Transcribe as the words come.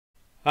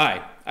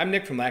Hi, I'm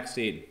Nick from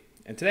Laxceed,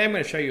 and today I'm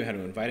going to show you how to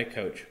invite a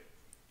coach.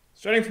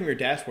 Starting from your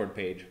dashboard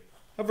page,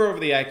 hover over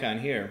the icon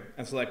here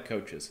and select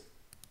Coaches.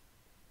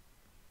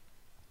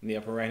 In the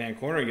upper right hand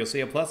corner you'll see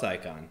a plus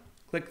icon.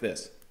 Click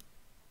this.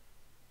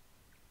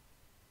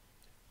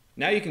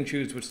 Now you can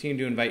choose which team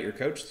to invite your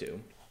coach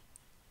to,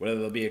 whether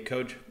they'll be a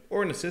coach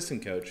or an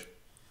assistant coach,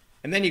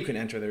 and then you can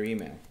enter their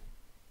email.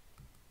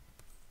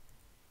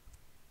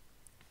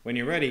 When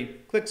you're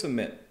ready, click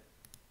Submit.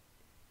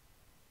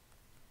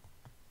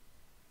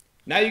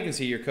 Now you can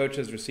see your coach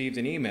has received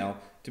an email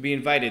to be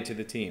invited to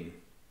the team.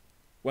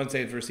 Once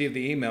they've received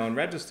the email and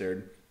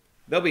registered,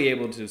 they'll be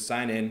able to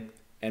sign in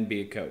and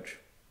be a coach.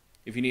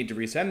 If you need to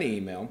resend the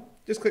email,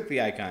 just click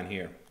the icon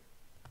here.